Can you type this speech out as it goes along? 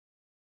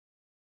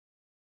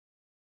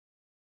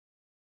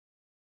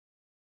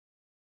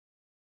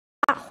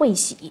卉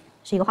喜，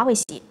是一个花卉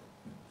喜。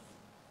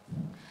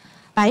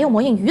白釉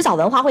魔印鱼藻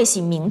纹花卉喜，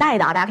明代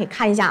的啊，大家可以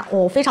看一下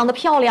哦，非常的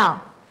漂亮。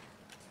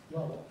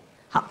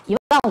好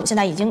，15000，现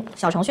在已经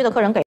小程序的客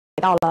人给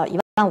到了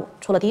15000，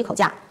出了第一口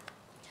价。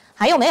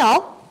还有没有？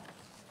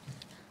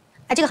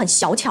哎，这个很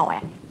小巧哎，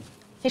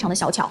非常的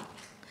小巧。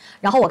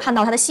然后我看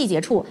到它的细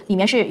节处里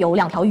面是有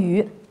2条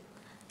鱼，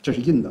这是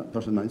印的，都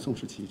是南宋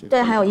时期这个。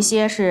对，还有一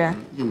些是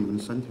印纹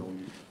3条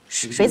鱼，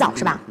水藻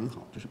是吧？很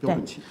好，这是标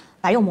准器。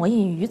白釉魔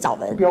印鱼藻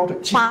纹标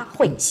准器花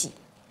卉喜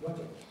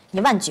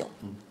，19000。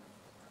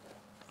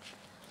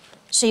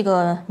是一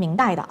个明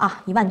代的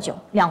啊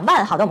，19000，2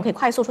万。好的，我们可以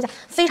快速出价，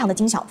非常的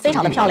精巧，非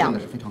常的漂亮，真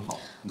的是非常好，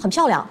很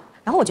漂亮。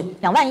然后我觉得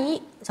21000，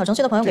小程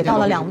序的朋友给到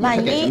了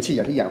21000，典型器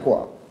也是一眼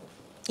货，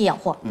一眼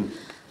货，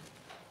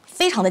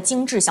非常的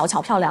精致，小巧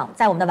漂亮。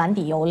在我们的碗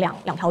底有两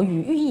条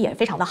鱼，寓意也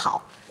非常的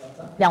好。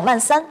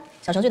23000，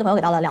小程序的朋友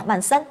给到了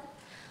23000。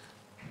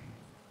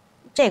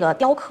这个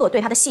雕刻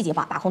对它的细节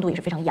把控度也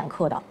是非常严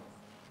苛的。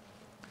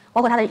包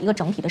括它的一个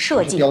整体的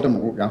设计，雕的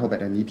模，然后把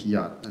这泥皮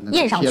啊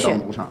印上去，贴到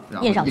模上，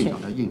印上去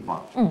的印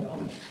花。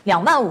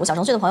25000，小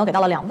程序的朋友给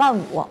到了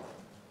25000。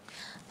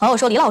朋友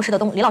说李老师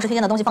推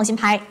荐的东西放心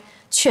拍，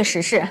确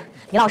实是，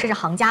李老师是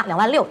行家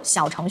，26000。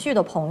小程序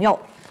的朋友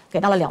给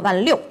到了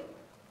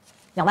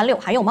26000，26000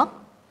还有吗？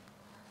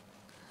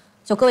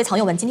就各位藏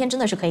友们，今天真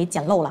的是可以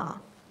捡漏了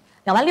啊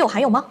！26000还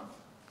有吗？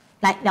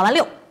来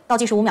，26000，倒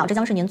计时5秒，这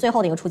将是您最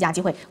后的一个出价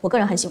机会。我个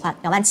人很喜欢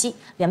27000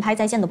连拍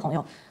在线的朋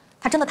友，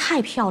它真的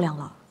太漂亮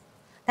了。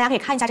大家可以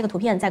看一下这个图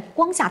片，在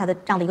光下它的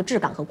这样的一个质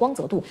感和光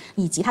泽度，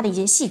以及它的一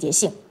些细节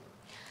性。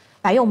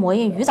白釉魔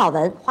印鱼藻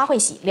纹花卉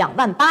喜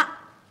28000，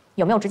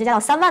有没有直接加到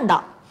3万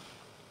的？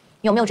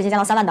有没有直接加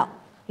到3万的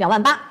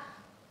？28000，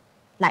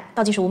来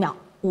倒计时5秒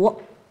，5、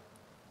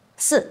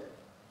4、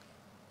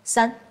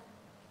3。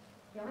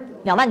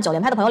29000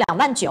连拍的朋友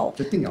29000，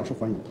这定窑是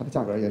还原，它的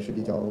价格也是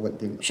比较稳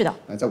定的。是的，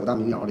在5大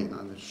名窑里呢，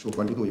受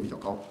关注度也比较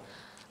高。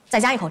再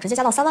加一口，直接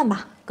加到3万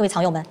吧，各位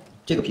藏友们。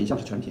这个品相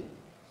是全品。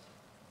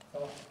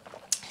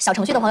小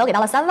程序的朋友给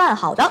到了3万，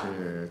好的。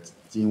是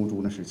金兀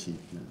术那时期，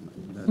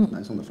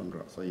南宋的风格，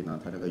所以呢，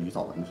它这个鱼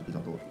藻纹是比较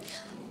多的。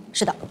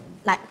是的，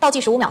来倒计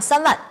时5秒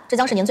，3万，这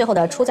将是您最后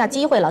的出价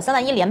机会了。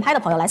31000连拍的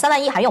朋友来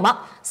，31000还有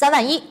吗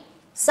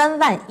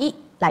？31000，31000，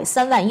来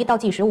31000，倒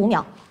计时5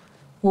秒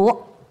，5、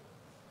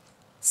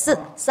4、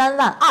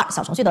32000，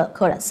小程序的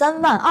客人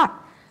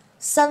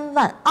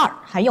32000，32000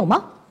还有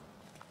吗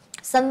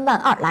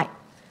？32000来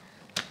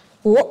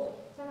，5、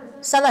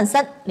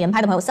33000连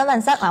拍的朋友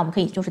33000啊，我们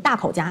可以就是大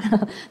口加，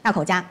大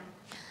口加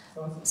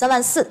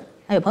，34000，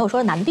还有朋友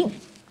说南定。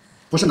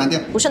不是南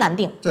定，不是南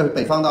定，这是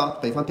北方的，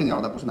北方定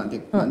窑的，不是南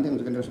定。南定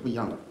这跟这是不一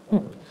样的。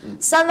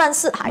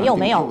34000还有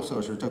没有？釉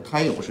色是这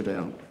胎也不是这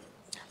样的。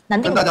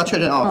南定跟大家确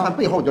认啊，看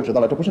背后你就知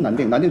道了，这不是南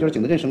定，南定就是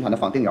景德镇生产的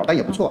仿定窑，但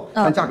也不错，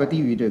但价格低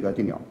于这个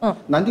定窑。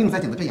南定在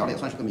景德镇窑里也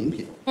算是个名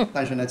品。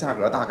但是呢，价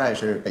格大概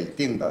是北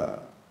定的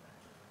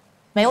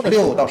没有北定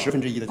6到10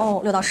分之一的价格。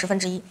哦，6到10分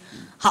之一。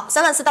好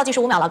，34000倒计时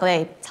5秒了，各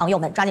位藏友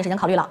们抓紧时间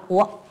考虑了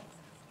，5、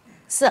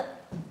4、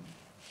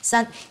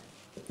3、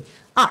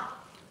2、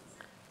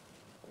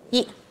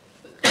1。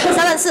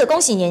34000，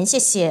恭喜您，谢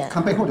谢。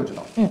看背后就知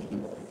道。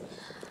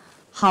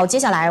好，接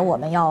下来我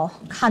们要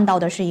看到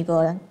的是一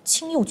个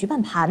青釉菊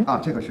瓣盘啊，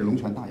这个是龙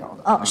泉大窑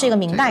的。是一个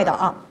明代的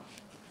啊。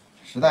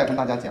时代跟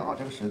大家讲啊，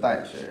这个时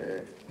代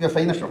是岳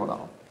飞那时候的啊。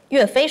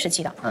岳飞时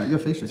期的。岳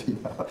飞时期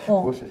的，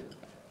不是。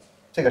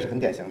这个是很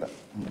典型的，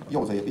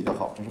釉子也比较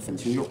好，这是粉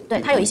青釉。对，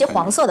它有一些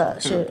黄色的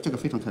是。这个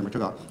非常开门，这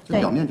个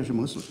表面就是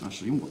磨损啊，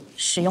使用过。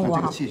使用过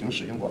这个器型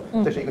使用过，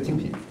这是一个精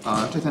品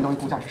啊。这件东西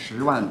估价是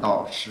10万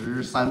到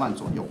13万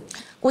左右。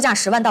估价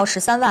10万到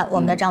13万，我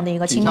们的这样的一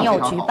个青釉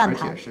菊瓣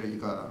盘，而且是一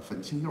个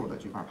粉青釉的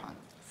菊瓣盘。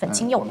粉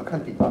青釉。我们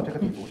看底啊，这个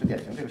底部是典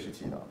型这个时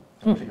期的，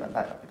这是元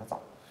代的，比它早。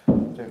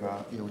这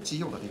个有基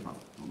釉的地方，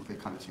我们可以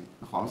看得清。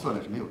黄色呢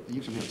是没有，第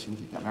一是没有青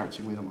体，表面有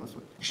轻微的磨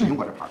损，使用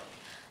过这盘。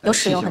有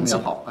使用痕迹。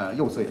好，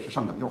釉色也是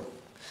上等釉。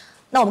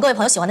那我们各位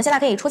朋友喜欢的，现在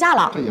可以出价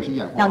了。这也是一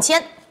眼货。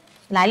2000，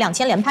来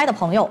2000连拍的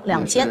朋友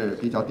，2000。是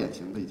比较典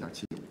型的一件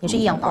器，也是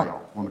一眼货。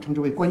我们称之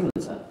为官用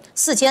瓷。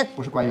4000。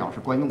不是官窑，是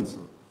官用瓷。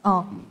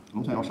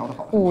龙泉窑烧的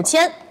好。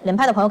5000连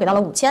拍的朋友给到了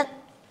5000。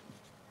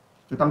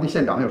就当地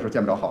县长有时候见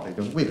不着好的，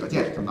就是未可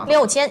见，就拿。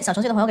6000，小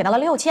程序的朋友给到了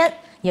6000，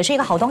也是一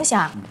个好东西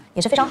啊，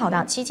也是非常好的。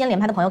7000连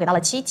拍的朋友给到了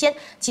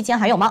7000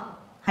还有吗？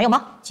还有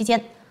吗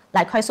？7000，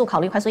来快速考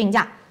虑，快速应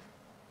价。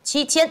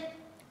7000，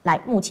来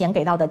目前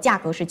给到的价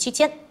格是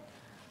7000。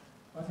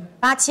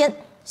8000，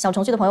小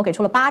程序的朋友给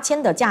出了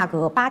8000的价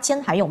格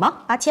，8000还有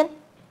吗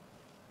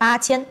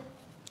？8000，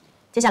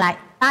接下来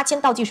8000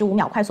倒计时5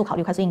秒，快速考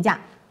虑，快速应价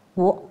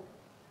，5、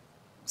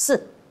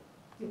4、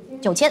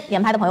9000，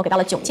连拍的朋友给到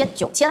了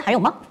9000还有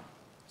吗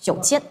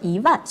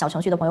？9000，1万，小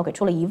程序的朋友给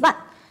出了1万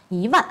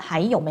，1万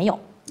还有没有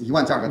？1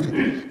万价格太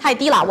低，太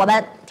低了，我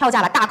们跳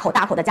价了，大口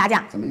的加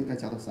价。咱们应该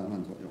加到3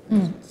万左右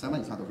，3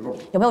万以下都是漏。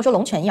有没有说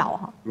龙泉窑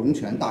哈？龙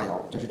泉大窑，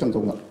这是正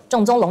宗的，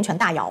正宗龙泉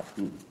大窑。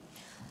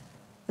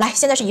来，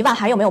现在是1万，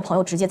还有没有朋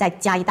友直接再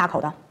加一大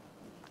口的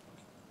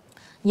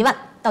？1万，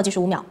倒计时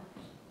5秒，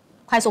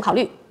快速考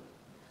虑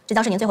这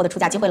将是您最后的出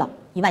价机会了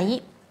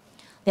，11000。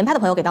连拍的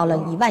朋友给到了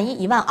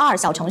11000、12000，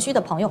小程序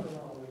的朋友，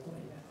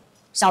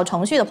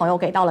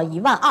给到了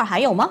12000，还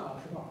有吗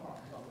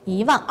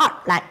？12000，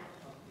来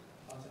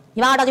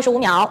，12000倒计时5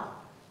秒，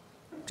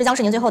这将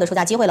是您最后的出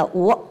价机会了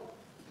，5、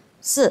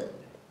4、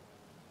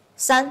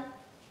3、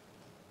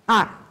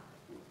2、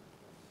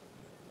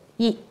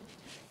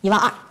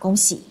1，12000，恭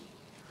喜，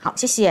好，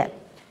谢谢。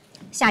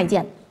下一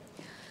件，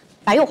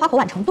白釉花口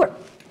碗成对儿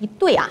，1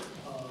对啊，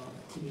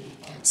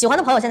喜欢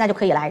的朋友现在就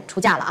可以来出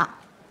价了啊。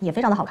也非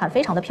常的好看，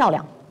非常的漂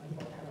亮。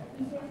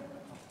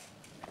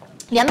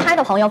连拍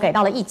的朋友给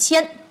到了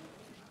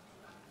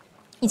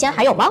1000，1000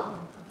还有吗？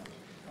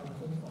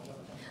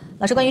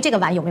老师，关于这个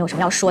碗有没有什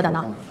么要说的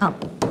呢？啊，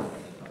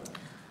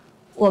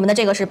我们的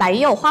这个是白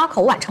釉花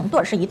口碗成对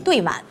儿，是1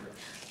对碗。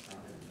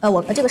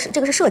我们这个是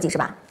设计是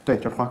吧？对，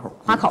这是花口。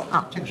花口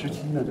啊。这个时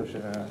期呢，就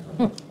是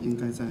应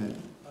该在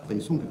北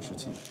宋这个时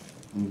期，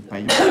白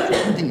釉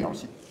定窑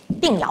系。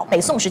定窑，北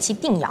宋时期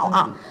定窑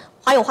啊。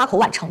花釉花口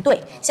碗成对，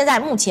现在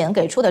目前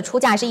给出的出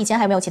价是1000，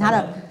还有没有其他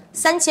的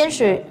？3000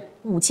是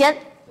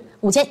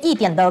5000，5000一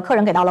点的客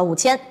人给到了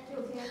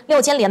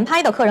5000，6000连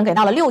拍的客人给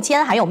到了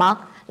6000，还有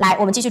吗？来，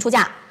我们继续出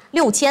价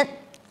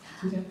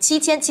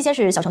，6000，7000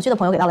是小程序的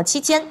朋友给到了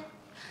7000。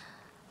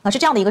老师，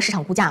这样的一个市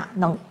场估价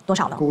能多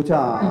少呢？估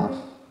价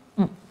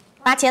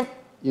8000，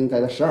应该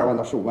在12万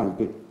到15万一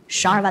对。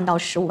12万到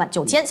15万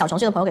，9000，小程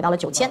序的朋友给到了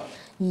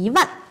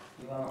9000，12000，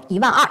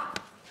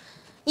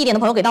一点的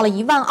朋友给到了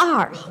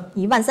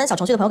12000，13000，小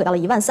程序的朋友给到了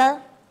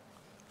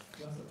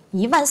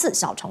13000，14000，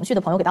小程序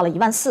的朋友给到了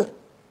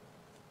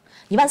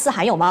14000，14000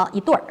还有吗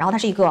？1对儿，然后它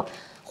是一个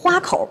花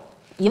口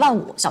，15000，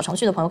小程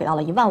序的朋友给到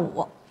了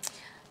15000，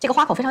这个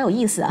花口非常有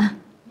意思啊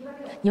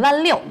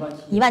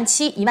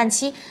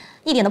，16000，17000，17000，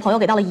一点的朋友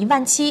给到了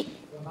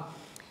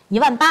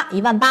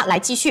17000，18000，18000，来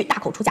继续大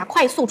口出价，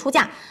快速出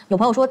价。有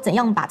朋友说怎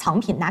样把藏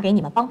品拿给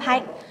你们帮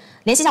拍？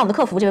联系一下我们的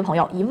客服，这位朋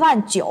友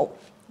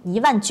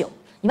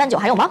19000，19000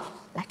还有吗？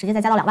来，直接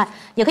再加到2万，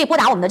也可以拨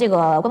打我们的这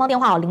个官方电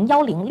话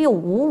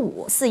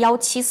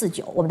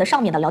01065541749，我们的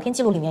上面的聊天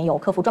记录里面有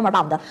客服专门把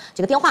我们的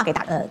这个电话给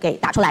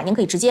打出来，您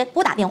可以直接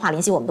拨打电话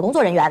联系我们的工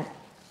作人员。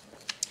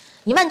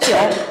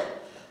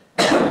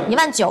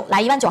19000，19000，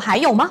来19000还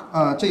有吗？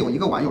这有一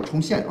个碗有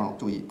冲线啊，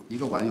注意一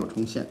个碗有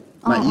冲线，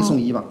买1送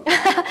1吧。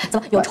怎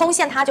么有冲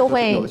线它就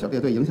会有的小列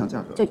队影响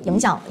价格，就影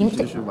响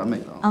这是完美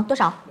的啊，多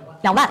少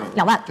？2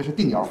万，这是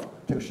定窑，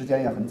这个时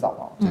间也很早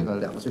啊，这个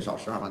2个最少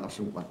12万到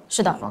15万。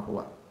是的，花口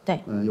碗。对，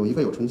有一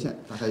个有冲线，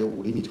大概有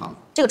5厘米长。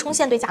这个冲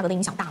线对价格的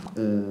影响大吗？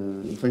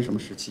分什么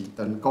时期，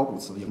但是高古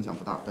瓷影响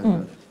不大，但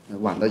是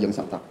碗的影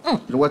响大。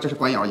如果这是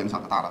官窑影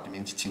响大了，证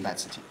明清代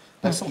瓷器，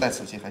但宋代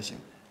瓷器还行，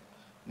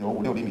有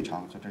5、6厘米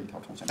长，就这一条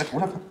冲线，在图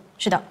上看。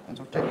是的，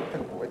就这个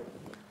部位。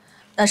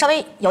稍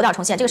微有点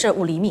冲线，这个是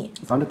5厘米。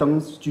反正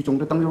灯居中，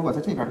这灯如果在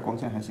这边的光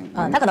线还行。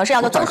它可能是要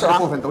做综合。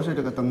部分都是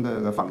这个灯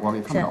的反光，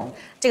也看不着。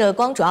这个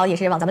光主要也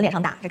是往咱们脸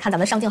上打，是看咱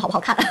们上镜好不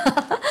好看。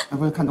那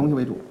不是看东西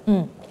为主。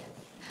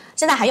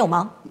现在还有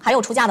吗？还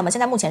有出价的吗？现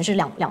在目前是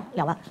2万。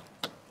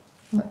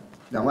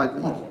2万1。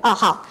啊，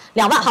好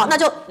，2万，好，那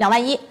就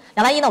21000。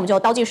21000呢，我们就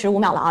倒计时5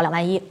秒了啊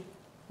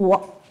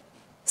，21000，5、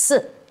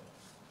4、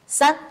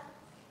3、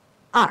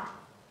2、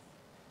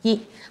1，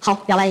好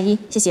，21000，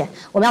谢谢。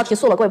我们要提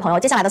速了，各位朋友，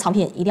接下来的藏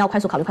品一定要快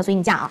速考虑，快速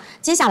应价啊。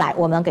接下来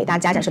我们给大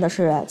家展示的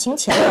是清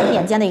乾隆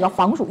年间的一个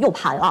仿汝釉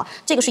盘啊，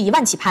这个是1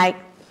万起拍。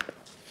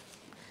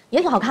也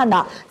挺好看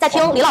的，在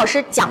听李老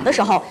师讲的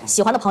时候，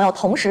喜欢的朋友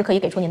同时可以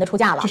给出您的出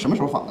价了。这什么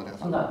时候仿的？这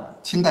个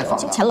清代仿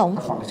的。乾隆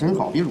仿的真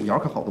好，比汝窑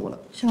可好多了。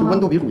这温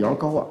度比汝窑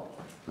高啊。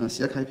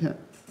斜开片。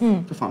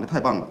这仿的太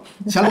棒了。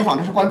乾隆仿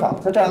这是官仿，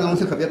它这样的东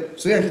西可别，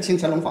虽然是清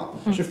乾隆仿，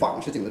是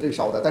仿是景德镇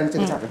烧的，但是这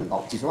个价值很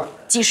高，几十万。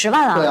几十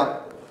万啊？对呀，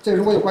这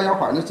如果有官窑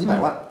款，那几百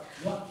万。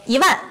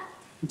1万。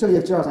这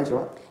也至少30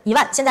万。1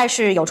万，现在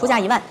是有出价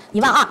1万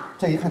，12000。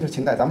这一看就是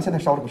清代，咱们现在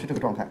烧的不是这个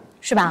状态，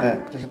是吧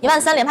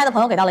？13000连拍的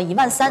朋友给到了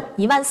13000、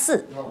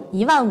14000、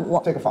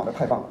15000。这个仿的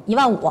太棒了。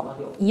15000、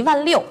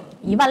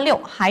16000，16000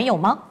还有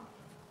吗？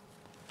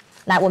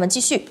来，我们继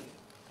续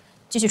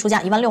出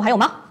价，16000还有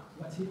吗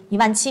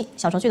？17000，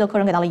小程序的客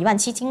人给到了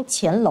17000，清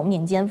乾隆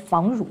年间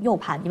仿汝釉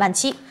盘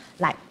17000，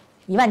来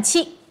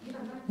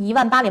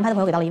17000，18000连拍的朋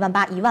友给到了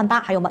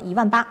18000，18000还有吗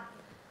？18000，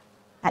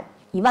来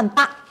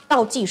18000，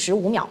倒计时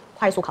5秒，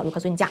快速考虑，快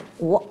速应价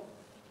，5、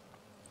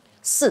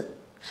4，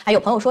还有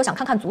朋友说想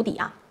看看足底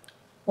啊，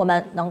我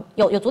们能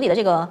有足底的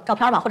这个照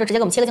片吗？或者直接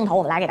给我们切个镜头，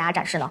我们来给大家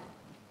展示呢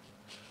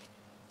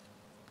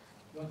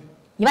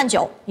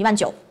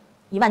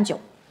？19000，19000，19000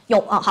有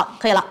啊，好，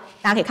可以了，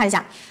大家可以看一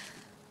下，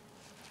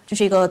这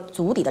是一个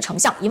足底的成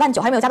像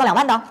，19000还没有加到2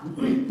万的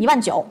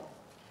，19000，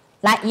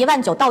来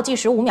19000，倒计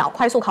时5秒，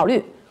快速考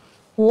虑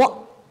，5、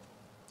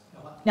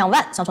2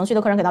万，小程序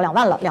的客人给到2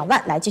万了，2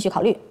万，来继续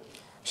考虑，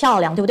漂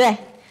亮，对不对？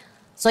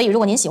所以如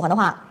果您喜欢的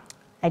话，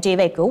哎，这一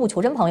位格物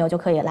求真朋友就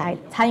可以来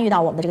参与到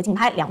我们的这个竞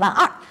拍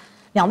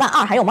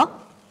，22000，22000还有吗？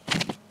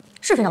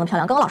是非常的漂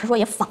亮，刚刚老师说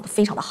也仿得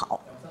非常的好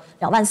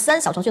，23000，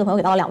小程序的朋友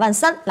给到了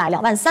23000，来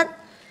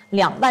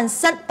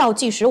23000，倒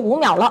计时5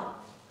秒了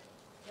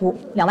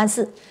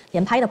5，24000，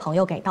连拍的朋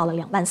友给到了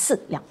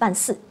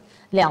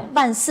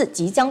24000，24000，24000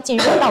即将进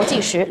入倒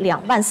计时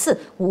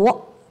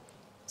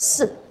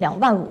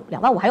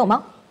，24000，5，4，25000，25000还有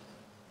吗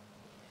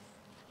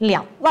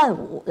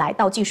？25000来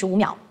倒计时5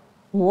秒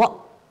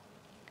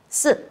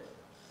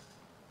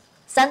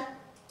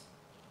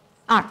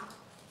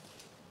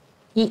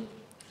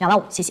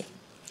，5，4，3，2，1，25000，谢谢。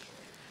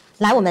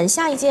来，我们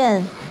下一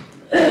件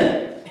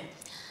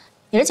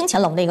也是金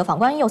钱龙的一个仿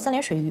观釉3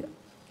连水玉。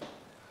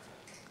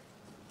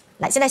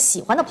来，现在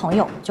喜欢的朋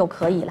友就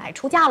可以来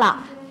出价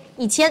了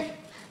，1000，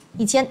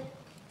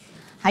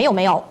还有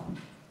没有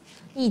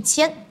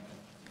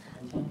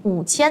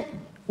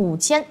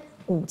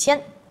？1000，5000，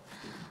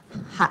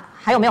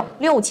还有没有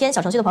？6000，小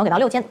程序的朋友给到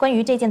6000。关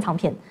于这件藏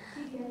品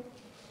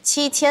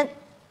，7000，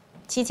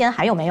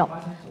还有没有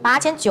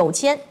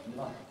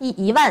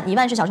？8000，9000，1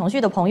万是小程序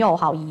的朋友，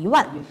好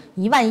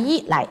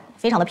，11000，11000来，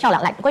非常的漂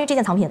亮。来，关于这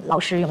件藏品，老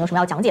师有没有什么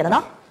要讲解的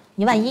呢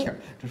？11000，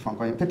这是仿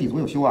观釉，这底足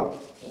有修啊。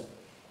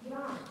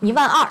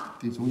12000，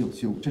底足有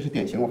修，这是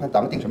典型。我看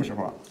咱们定什么时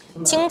候啊？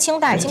清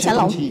代清乾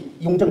隆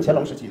雍正乾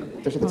隆时期的，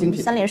这是个精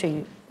品。3连水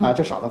玉啊，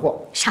这傻子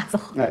货。傻子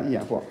货。哎，一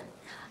眼货。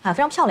啊，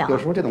非常漂亮。有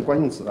时候这种官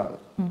用瓷啊，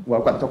我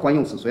管它叫官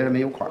用瓷，虽然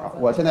没有款啊。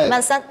我现在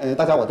13000，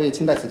大家我对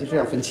清代瓷器是这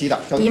样分期的，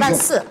叫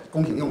14000，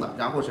宫廷用的，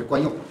然后是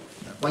官用。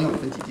官用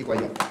分几级官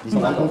用，你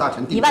像王公大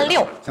臣定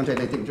16000，像这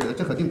类定制的，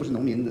这可定不是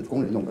农民的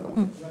工人用的东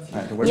西。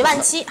哎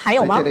，17000还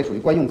有吗？这类属于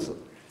官用瓷，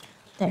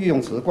御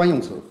用瓷、官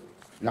用瓷，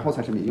然后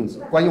才是民用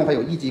瓷。官用还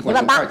有1级官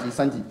用、2级、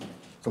3级，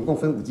总共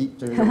分5级，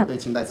这是我们对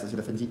清代瓷器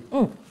的分级。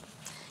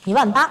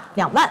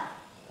18000，2万，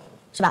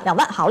是吧？2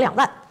万，好，2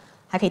万，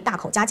还可以大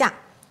口加价。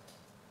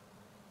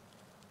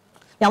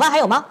2万还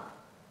有吗？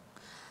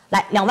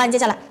来，2万，接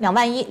下来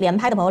21000，连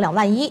拍的朋友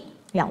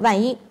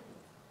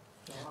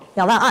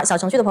21000，21000，22000，小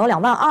程序的朋友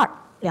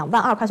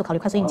22000，22000，快速考虑，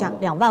快速应价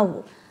，25000，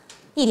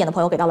一点的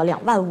朋友给到了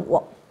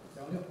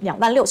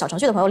25000，26000，小程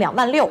序的朋友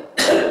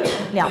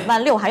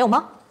26000，26000还有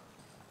吗？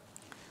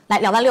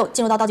来，26000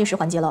进入到倒计时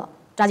环节了，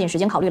抓紧时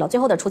间考虑了，最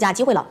后的出价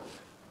机会了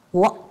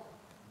，5、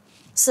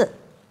4、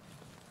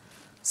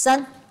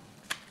3、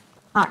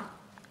2、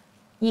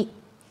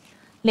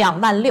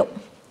1，26000，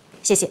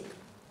谢谢，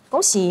恭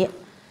喜。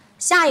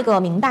下一个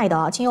明代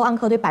的青釉暗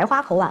刻堆白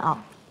花口碗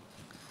啊。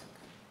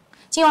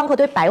青釉暗刻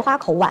堆白花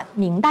口碗，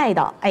明代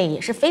的，哎，也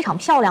是非常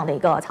漂亮的一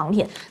个藏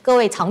品。各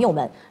位藏友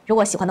们，如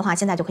果喜欢的话，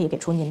现在就可以给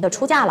出您的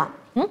出价了。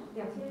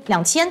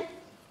2000，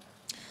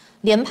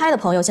连拍的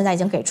朋友现在已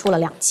经给出了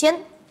2000。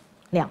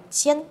李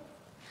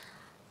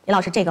老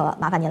师，这个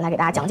麻烦您来给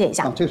大家讲解一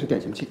下。这个是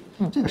典型器，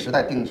这个时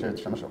代定是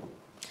什么时候？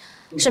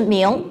是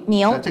明。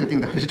这个定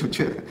的还是准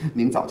确的，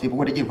明早期。不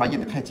过这印花印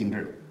的太精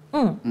致了。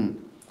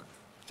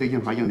这个印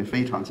花印的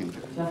非常精致。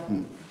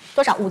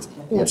多少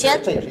？5000。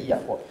这也是一眼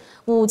货。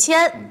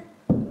5000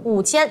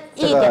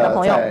一点的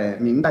朋友，在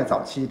明代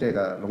早期这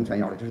个龙泉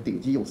窑里，这是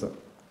顶级釉色，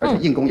而且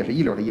印工也是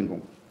一流的印工。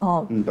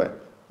对，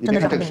你别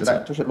看这个时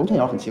代，就是龙泉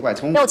窑很奇怪，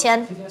从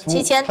6000、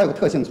7000，它有个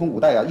特性，从5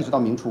代啊一直到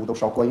明初都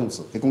烧官用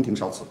瓷，给宫廷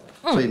烧瓷，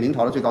所以明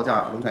朝的最高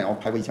价龙泉窑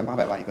拍过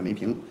1800万一个梅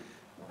瓶，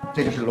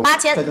这就是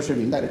8000，这就是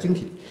明代的精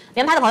品。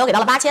连拍的朋友给到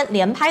了8000，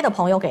连拍的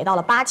朋友给到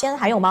了8000，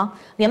还有吗？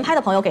连拍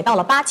的朋友给到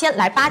了8000，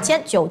来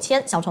8000、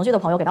9000，小程序的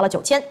朋友给到了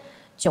9000。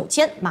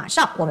马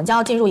上我们将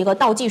要进入一个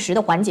倒计时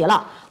的环节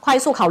了，快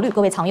速考虑，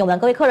各位藏友们、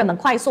各位客人们，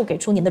快速给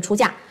出您的出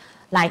价。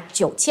来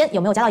，9000有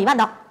没有加到1万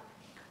的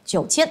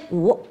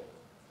？9000，5、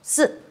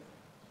4、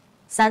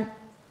3、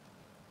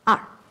2、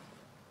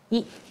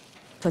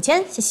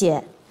1，9000，谢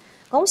谢，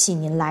恭喜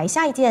您。来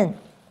下一件，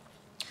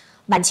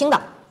晚清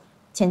的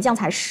浅酱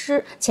彩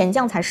诗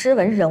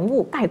文人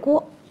物盖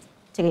锅，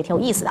这个也挺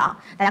有意思的啊，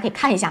大家可以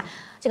看一下，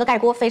这个盖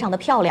锅非常的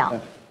漂亮。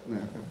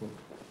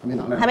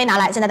还没拿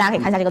来，现在大家可以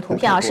看一下这个图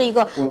片啊，是一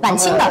个晚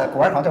清的，古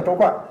玩行叫周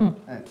冠。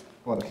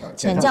我的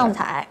天，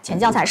浅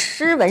酱彩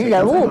诗文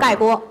人物盖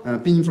锅。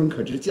缤纷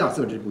可知稼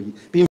穑之不易。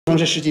缤纷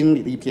是《诗经》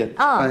里的一篇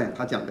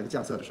他讲这个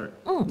稼穑的事儿。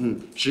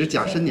使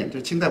甲申年，这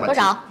是清代晚期。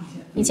多少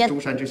？1000。诸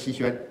山之西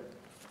轩，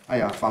哎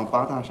呀，仿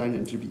八大山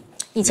人之笔。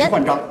1000。任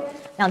焕章。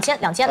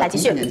2000，来继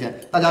续。年间，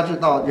大家知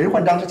道任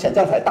焕章是浅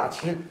酱彩大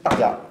师大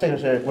家，这个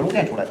是文物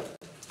店出来的。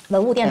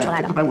文物店出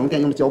来的，一般文物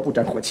店用的胶布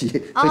沾火漆，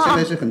所以现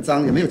在是很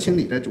脏，也没有清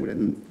理的主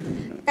人。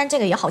但这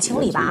个也好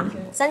清理吧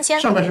？3000。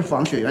上边是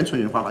仿雪原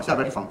纯人画法，下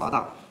边是仿八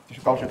大，这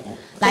是高视图。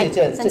来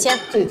，3000。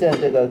这件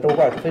这个周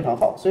冠是非常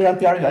好，虽然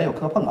边缘有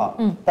磕碰啊，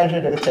但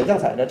是这个浅酱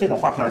彩的这种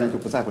画片呢就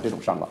不在乎这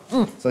种伤了，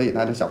所以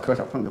呢这小磕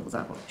小碰就不在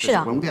乎了。是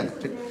的，文物店的，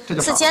这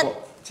就4000。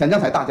浅酱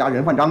彩大家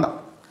任焕章的。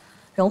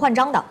任焕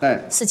章的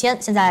，4000，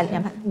现在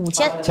连拍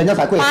5000，浅酱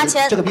彩贵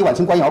8000，这个比晚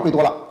清官窑贵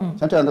多了。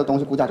像这样的东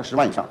西估价就10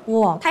万以上。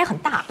哇，它也很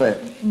大。对，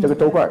这个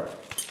周冠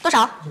多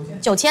少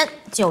？9000。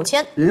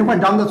任焕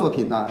章的作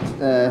品呢，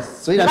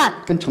虽然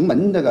跟城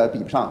门这个比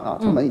不上啊，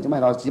城门已经卖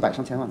到几百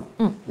上千万了。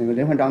那个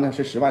任焕章呢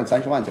是10万、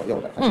30万左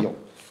右的还是有，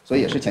所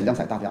以也是浅酱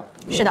彩大家。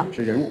是的，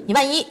是人物。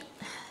11000，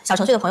小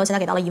程序的朋友现在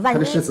给到了1万1。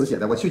他这诗词写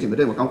的，我去景德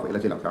镇，我刚回来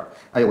这2天，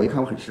哎呀，我一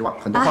看我很失望，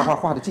很多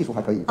画的技术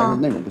还可以，但是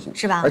内容不行，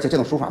是吧？而且这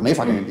种书法没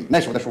法跟人比，那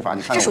时候的书法，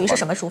你看这属于是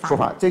什么书法？书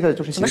法这个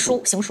就是什么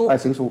书？行书？哎，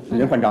行书，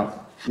人焕章，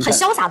很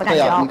潇洒的感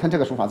觉。对呀，你看这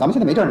个书法，咱们现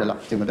在没这样人了，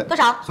景德镇多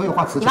少？所有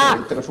画瓷器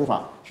这个书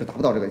法是达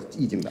不到这个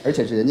意境的，而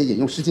且是人家引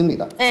用《诗经》里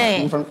的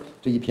屏风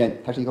这一篇，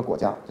它是一个国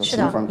家叫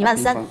屏风，1万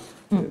3。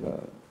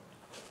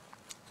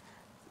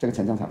这个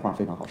浅江彩画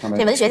非常好，上面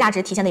这文学价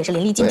值体现的也是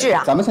淋漓尽致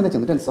啊！咱们现在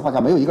景德镇词画家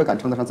没有一个敢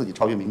称得上自己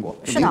超越民国，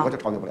民国就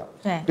超越不了。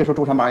对，别说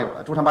朱三八友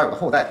了，朱三八友的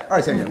后代2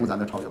线人物咱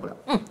都超越不了。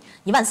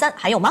1万3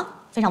还有吗？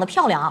非常的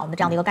漂亮啊！我们的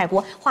这样的一个盖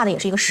锅，画的也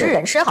是一个诗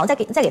人，诗人好像在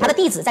给他的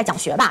弟子在讲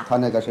学吧？他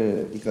那个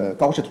是一个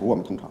高士图，我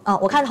们通常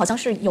我看好像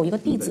是有一个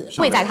弟子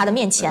跪在他的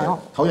面前哦。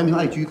陶渊明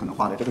爱居可能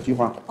画的这个菊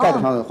花，盖子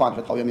上画的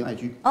是陶渊明爱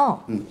居。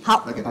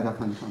好，来给大家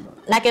看一看吧。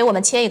来给我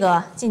们切一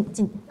个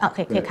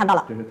可以看到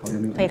了，这是陶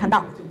渊明，可以看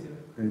到。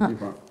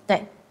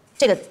对。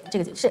这个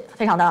是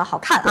非常的好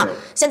看啊！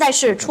现在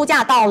是出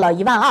价到了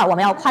1万2，我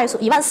们要快速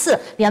1万4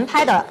连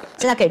拍的，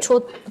现在给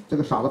出这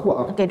个傻子货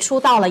啊，给出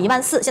到了1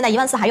万4，现在1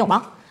万4还有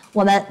吗？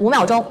我们5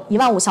秒钟1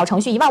万5，小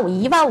程序1万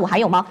5还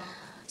有吗？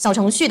小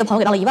程序的朋友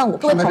给到了1万5，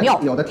各位朋友，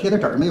有的贴的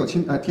纸没有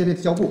清，贴的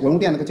胶布，文物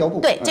店那个胶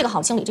布，对，这个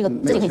好清理，这个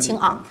自己可以清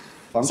啊。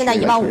现在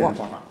1万5，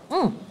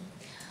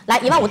来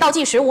1万5倒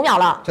计时5秒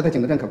了，这在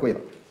景德镇可贵了。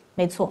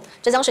没错，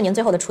这将是您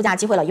最后的出价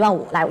机会了，1万5，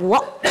来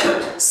5、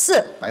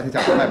4，白菜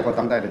价格卖不过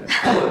当代的人。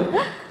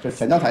这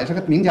浅江彩是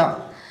个名家，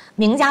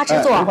名家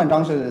之作。人焕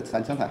章是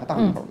浅江彩还大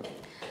名头的，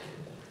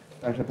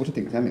但是不是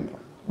顶尖名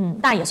头。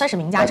但也算是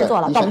名家之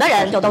作了，懂的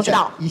人就都知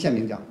道。一线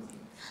名家。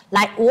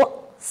来5、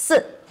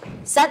4、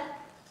3、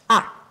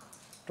2、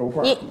周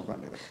画1，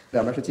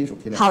两边是金属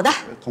贴料。好的，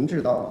铜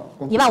制到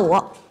1万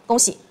5，恭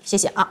喜，谢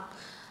谢啊。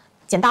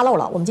捡大漏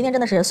了，我们今天真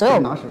的是所有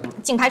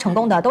竞拍成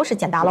功的都是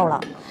捡大漏了。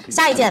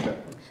下一件。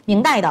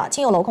明代的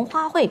清幽镂空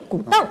花卉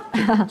古凳，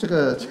这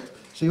个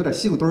是有点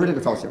西骨墩儿这个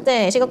造型。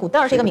对，这个古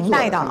凳是一个明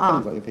代的啊，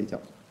凳子也可以叫。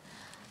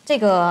这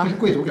个是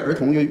贵族给儿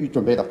童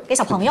准备的，给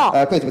小朋友，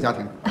贵族家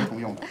庭儿童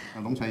用的，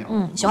龙泉窑。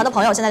喜欢的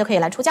朋友现在就可以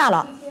来出价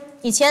了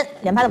，1000，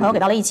连拍的朋友给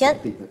到了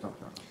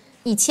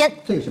1000，1000，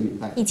这个是明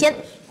代，1000，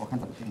我看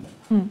怎么定的。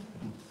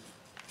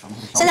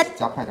现在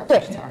加快点，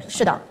对，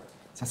是的，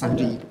才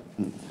1/3。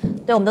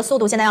对，我们的速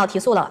度现在要提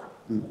速了。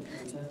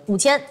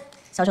5000。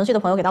小程序的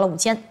朋友给到了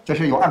5000，这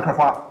是有暗刻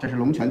花，这是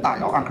龙泉大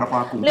窑暗刻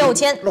花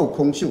，6000镂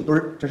空绣墩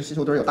儿，这是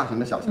绣墩儿有大型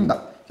的、小型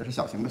的，这是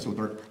小型的绣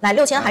墩儿。来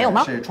6000还有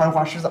吗？是穿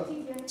花狮子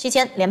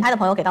，7000连拍的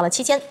朋友给到了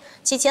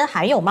7000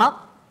还有吗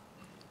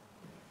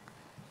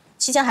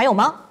？7000还有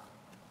吗？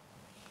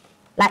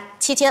来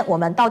7000，我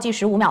们倒计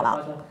时5秒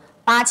了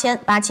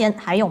，8000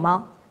还有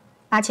吗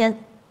？8000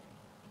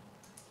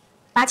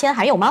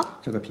还有吗？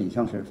这个品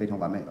相是非常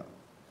完美的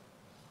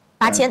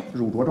，8000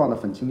乳酪状的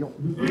粉青釉，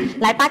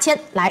来8000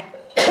来。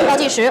倒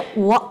计时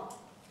5、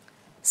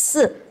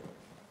4、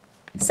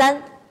3、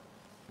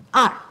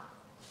2、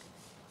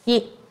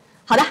1，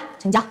好的，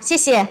成交，谢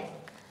谢。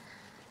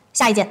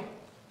下一件，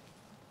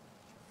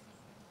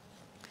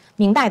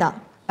明代的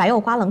白釉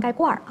瓜棱盖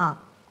罐啊，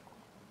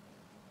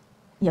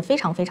也非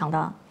常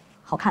的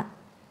好看，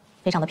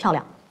非常的漂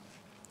亮。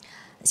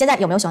现在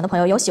有没有喜欢的朋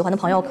友？有喜欢的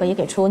朋友可以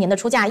给出您的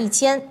出价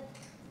1000，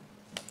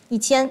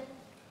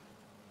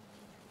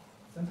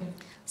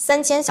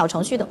 3000，小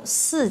程序的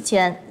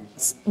4000。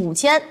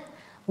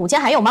5000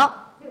还有吗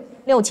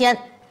？6000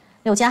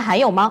还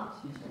有吗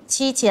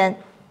？7000，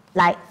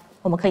来，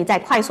我们可以再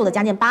快速的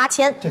加件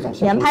8000。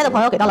连拍的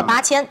朋友给到了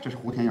8000。这是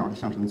胡田窑的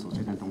象声瓷，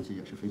这件东西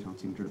也是非常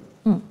精致的。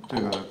这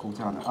个构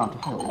架呢这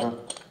还有一个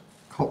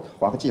扣，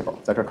划个记号，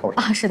在这扣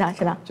上啊。是的。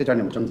这件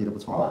你们征集的不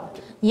错啊。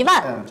1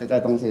万。这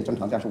件东西正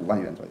常价是5万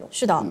元左右。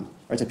是的。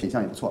而且品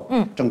相也不错。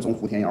正宗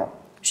胡田窑。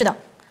是的。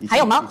还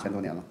有吗？1000多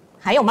年了。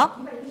还有吗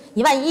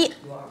？1万1、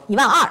1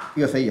万2。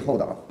岳飞以后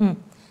的啊。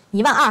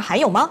1万2还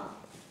有吗？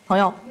朋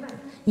友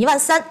，1万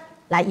3，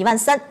来1万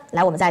3，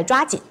来我们再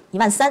抓紧1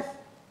万3，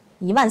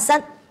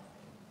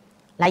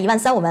来1万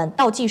3，我们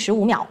倒计时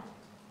5秒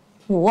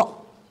，5、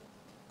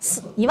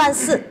4， 1万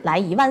4，来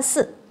1万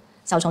4，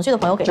小程序的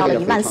朋友给到了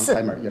1万4，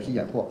开门也是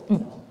眼货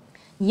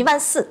，1万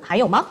4还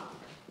有吗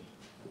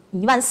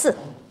？1万4，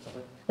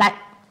来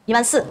1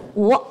万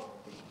4，5、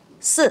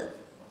4、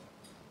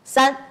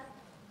3、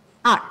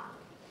2、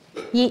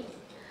1，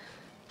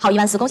好，1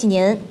万4，恭喜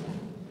您。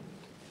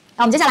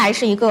我们接下来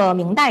是一个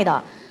明代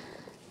的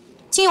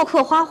金釉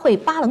刻花卉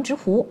巴棱直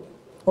壶，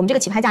我们这个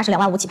起拍价是2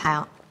万5起拍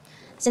啊。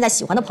现在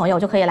喜欢的朋友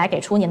就可以来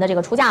给出您的这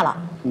个出价了，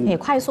可以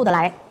快速的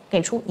来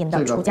给出您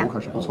的出价。这个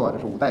可是不错，这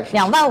是5代时期。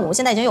2万5，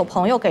现在已经有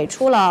朋友给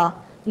出了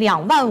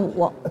2万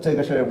5。这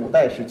个是5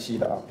代时期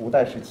的啊，5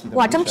代时期的。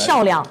哇，真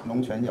漂亮！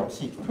龙泉窑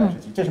系5代时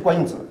期，这是惯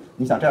用瓷。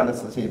你想这样的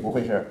瓷器不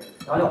会是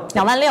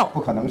2万6，不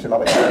可能是老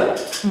百姓的，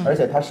而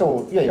且它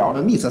受越窑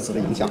的秘色瓷的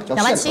影响，叫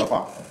线刻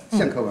画，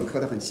线刻纹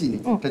刻得很细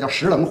腻，这叫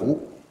石棱壶。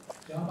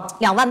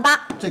2万8，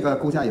这个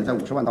估价也在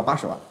50万到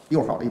80万，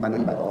釉好的一般都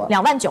100多万。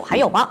2万9还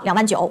有吗？2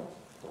万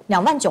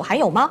9还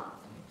有吗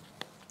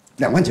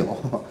？2万9，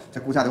这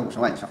估价得50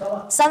万以上。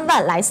3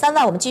万，来3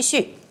万，我们继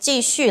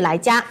续来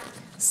加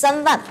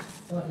3万，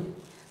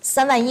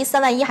 3万1，3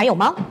万1还有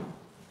吗？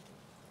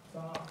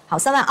好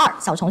，3万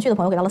2，小程序的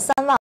朋友给到了3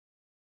万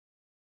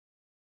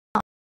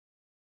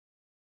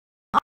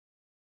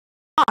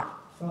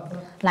2，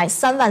来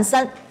3万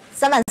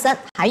3，3万3，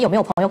还有没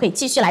有朋友可以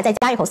继续来再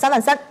加一口3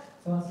万3？3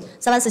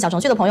万4，小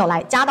程序的朋友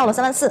来加到了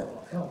3万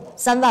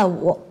4，3万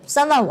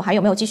5，3万5还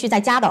有没有继续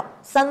再加的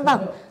？3万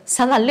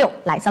6，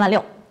来3万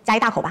6，加一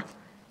大口吧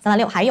，3万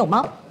6还有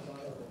吗？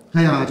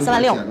哎呀，3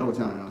万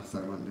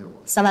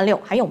6，3万6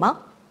还有吗？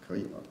可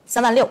以了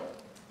，3万6，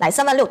来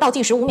3万6，倒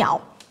计时5秒，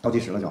倒计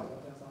时了就，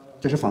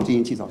这是仿金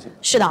银器造型，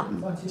是的，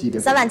级别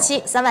3万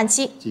7，3万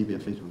7，级别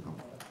非常高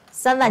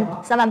，3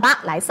万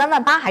8，来3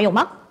万8还有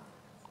吗？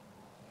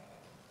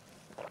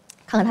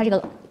看看它这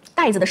个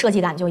袋子的设计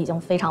感就已经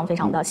非常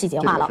的细节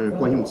化了。这是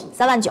官用瓷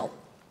，3万9，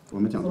我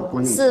们讲到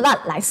官用4万，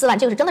来4万，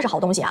这个是真的是好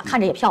东西啊，看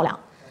着也漂亮，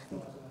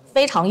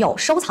非常有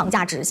收藏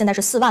价值。现在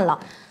是4万了，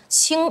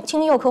青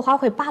釉刻花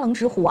卉巴棱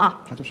之壶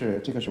啊，它就是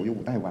这个属于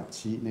5代晚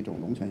期那种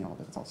龙泉窑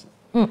的造型。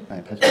它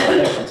是5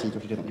代时期就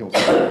是这种釉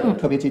色，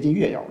特别接近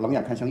越窑，冷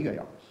眼看像越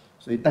窑，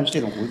所以但是这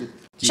种壶子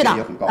级别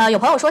也很高。有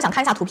朋友说想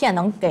看一下图片，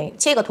能给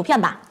切一个图片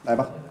吧？来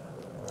吧，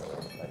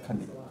来看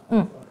这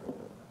个。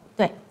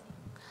对。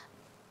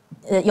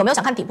有没有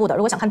想看底部的？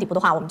如果想看底部的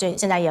话，我们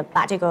现在也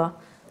把这个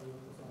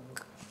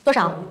多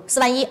少4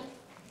万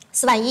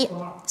1，4万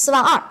1，4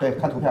万2。对，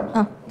看图片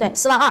吧。对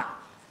，4万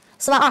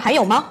2，4万2还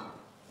有吗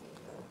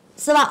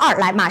？4万2，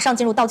来，马上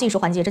进入倒计时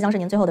环节，这将是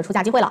您最后的出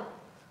价机会了。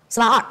4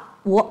万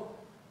2，5、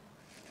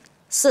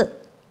4、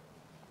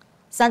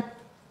3、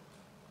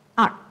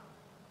2、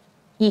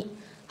1，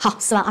好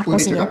，4万2，恭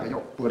喜您。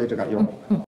玻璃质感釉。